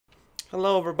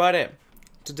Hello everybody!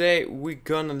 Today we're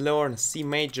gonna learn C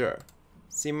major.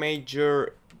 C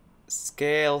major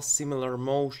scale, similar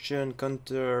motion,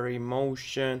 contrary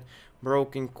motion,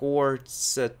 broken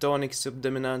chords, tonic,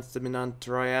 subdominant, dominant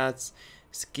triads,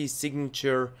 key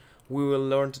signature. We will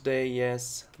learn today,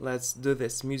 yes. Let's do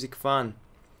this. Musicfun.net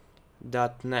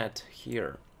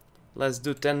here. Let's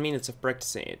do 10 minutes of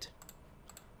practicing it.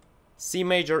 C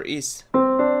major is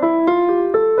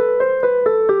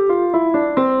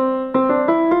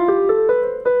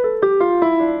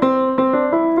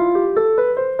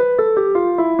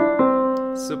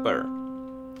super.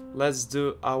 Let's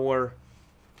do our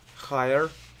higher.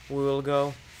 We will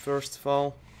go first of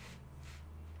all.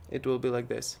 It will be like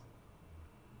this.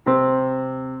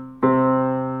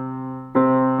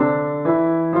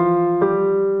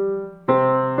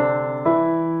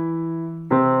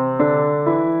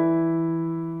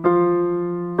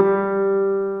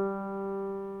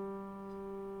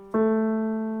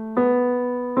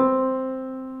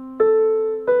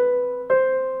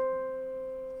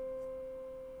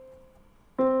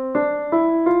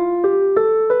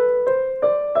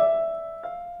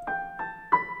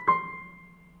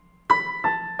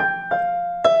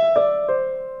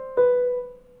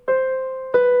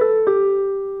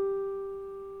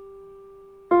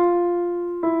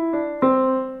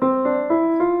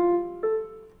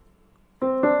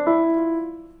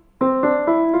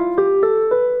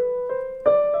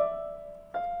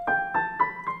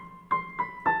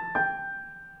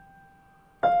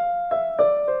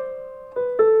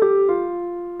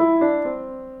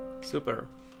 Super.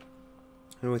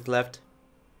 And with left.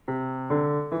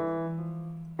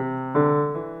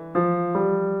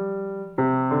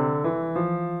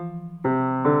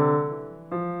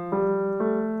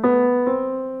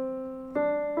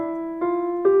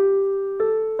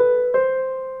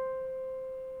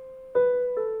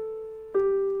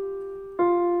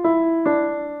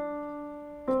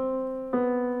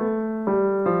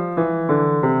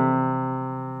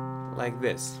 Like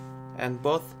this. And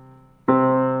both.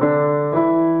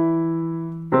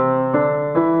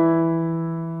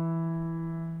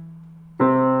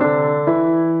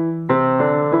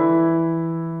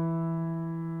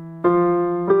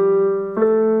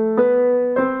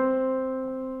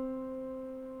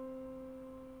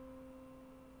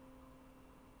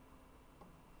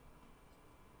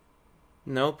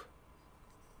 Nope.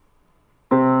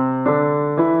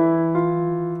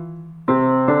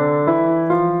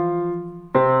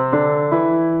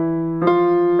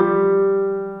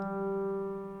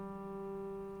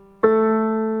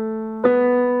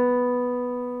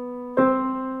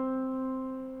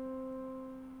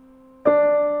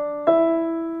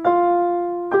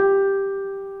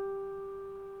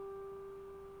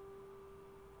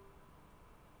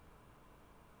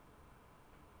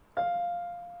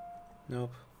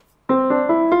 Nope.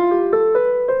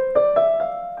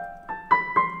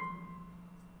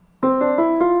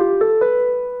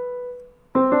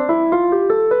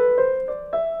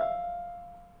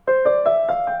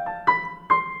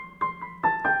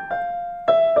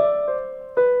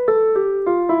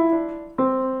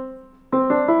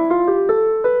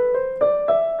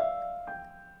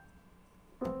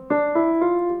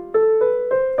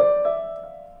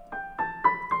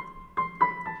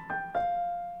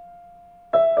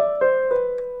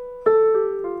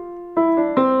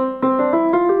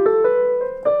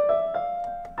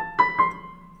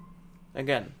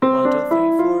 Again. 1, 2, 3,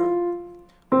 4.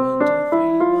 1, 2,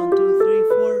 3, 1, 2, 3,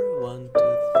 4. 1,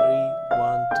 2, 3,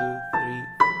 1, 2, 3.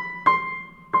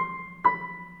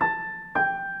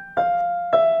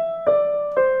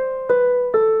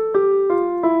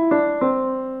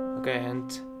 Okay, and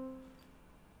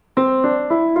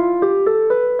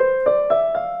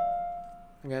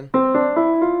again.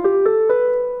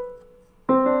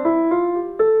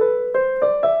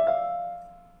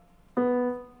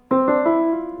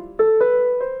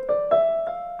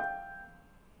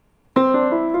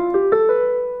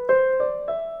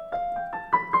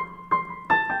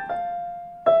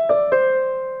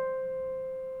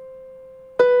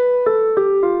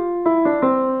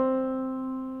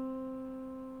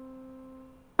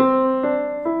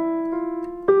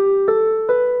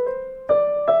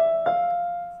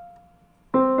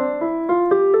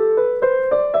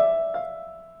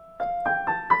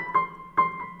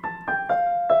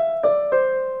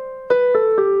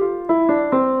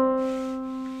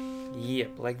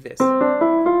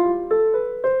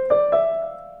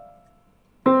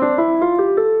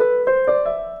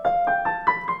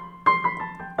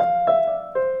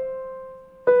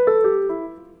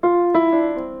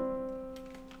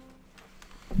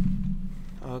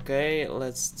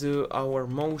 let's do our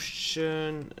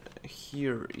motion.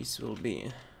 Here it will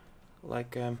be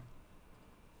like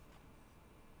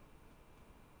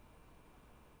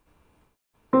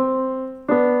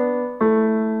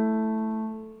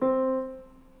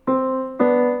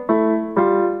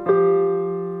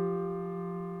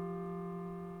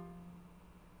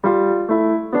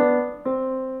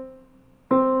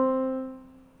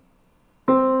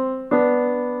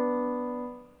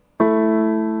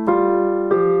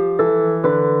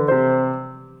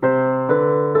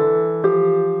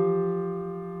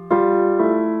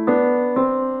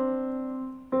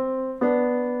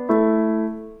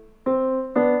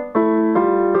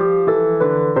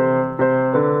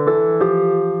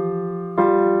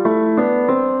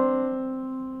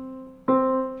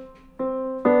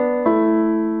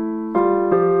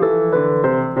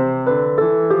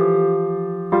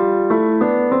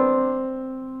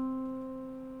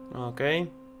okay.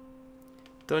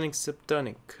 Tonic,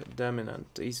 subtonic, dominant.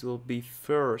 This will be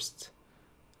first.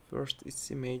 First is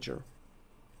C major.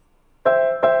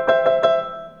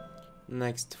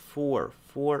 Next 4.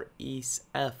 4 is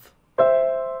F.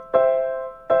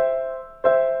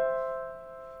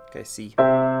 Okay, C.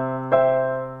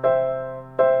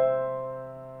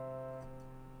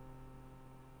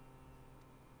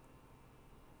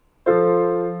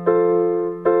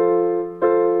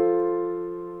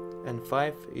 And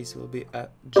 5 is will be a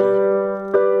G.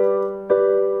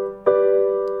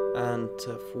 And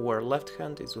for left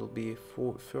hand it will be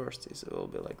first it will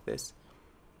be like this.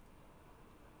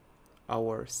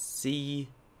 Our C,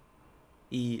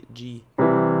 E, G.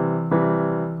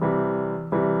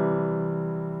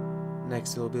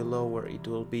 Next will be lower, it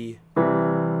will be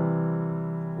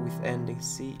with ending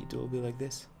C, it will be like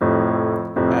this.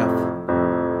 F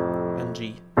and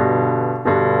G.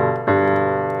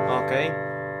 Okay.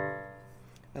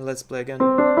 And let's play again.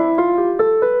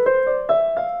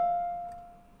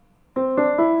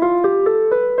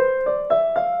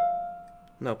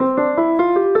 Nope.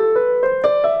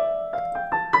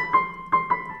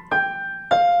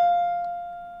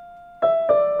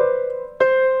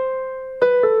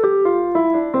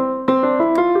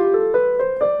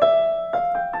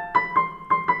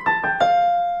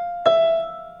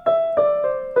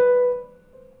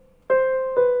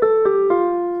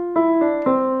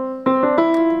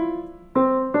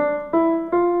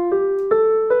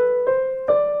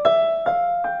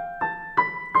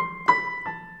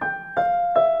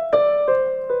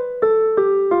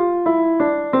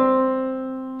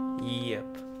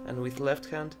 Yep. And with left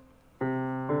hand.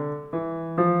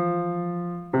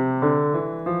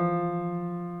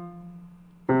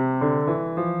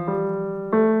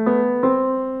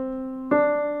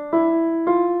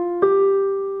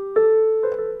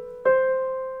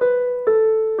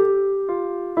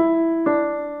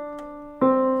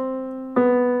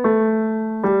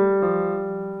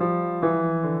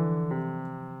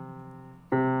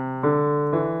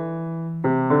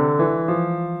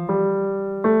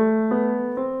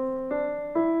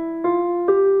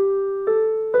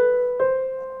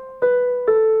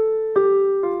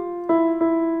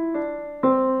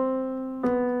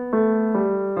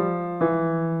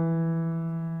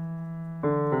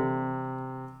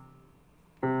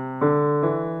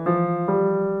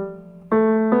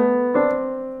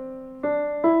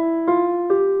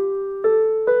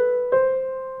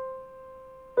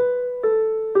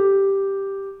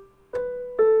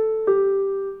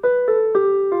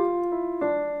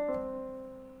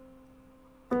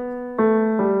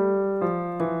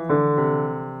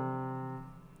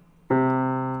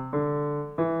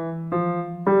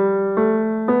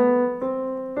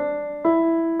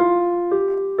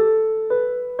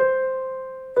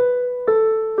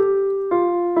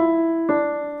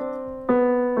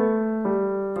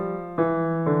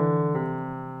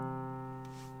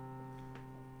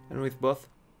 And with both.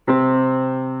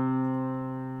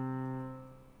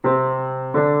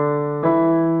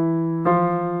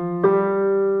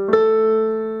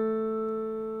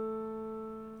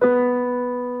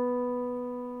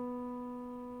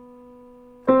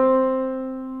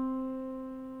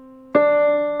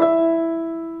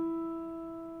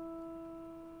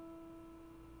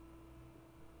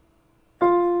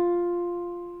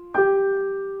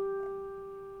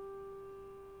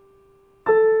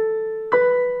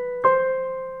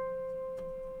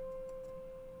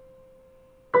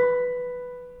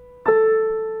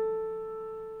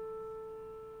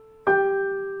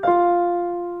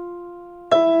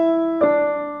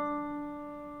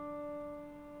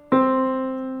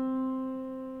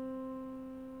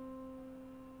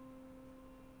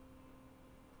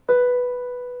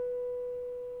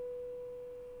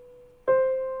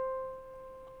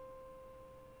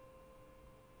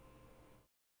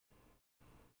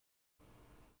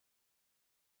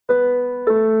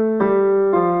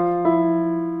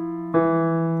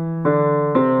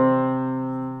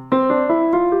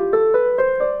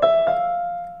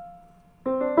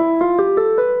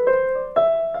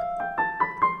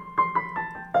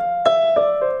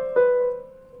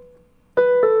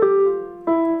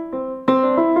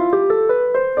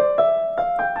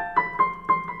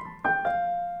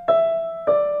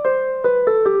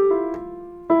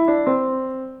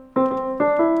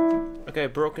 Okay,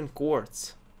 broken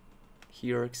chords.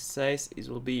 Here exercise it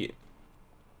will be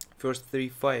first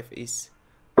 3/5 is,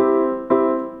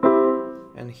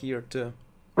 and here too.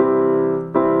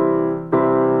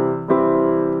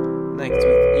 Next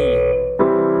with E.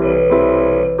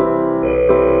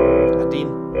 Add in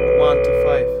 1 to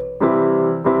 5.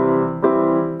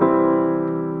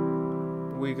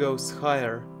 We goes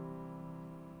higher.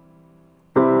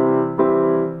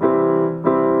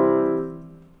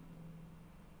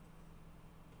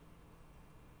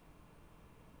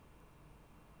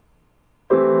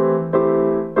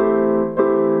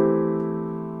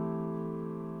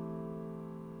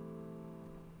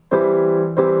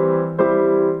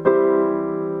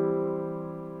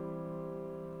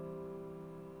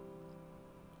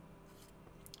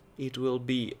 It will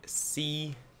be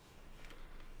C,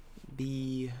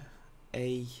 B,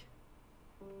 A,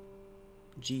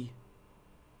 G,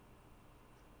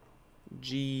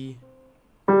 G,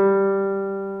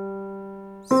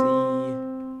 C,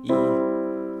 E.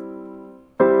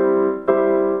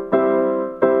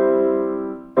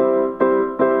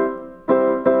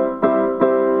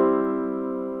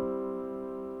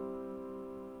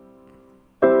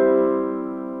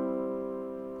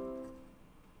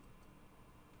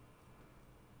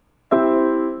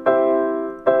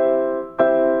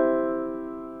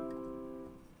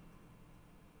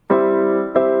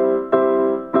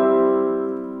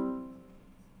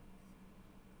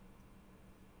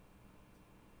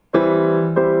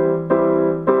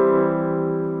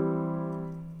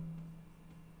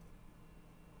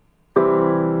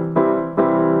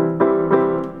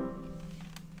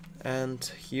 And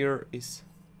here is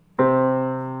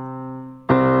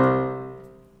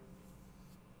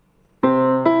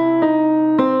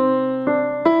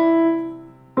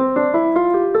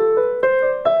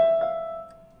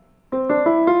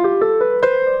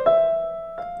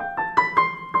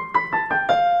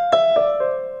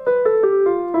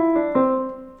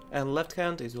and left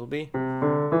hand it will be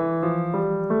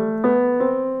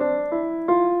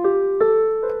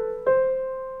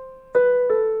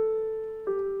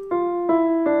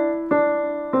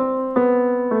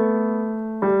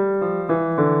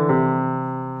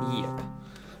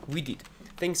we did.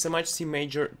 Thanks so much, C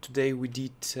major. Today we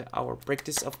did our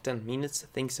practice of 10 minutes.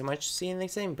 Thanks so much. See you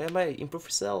next time. Bye bye. Improve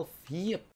yourself. Yep.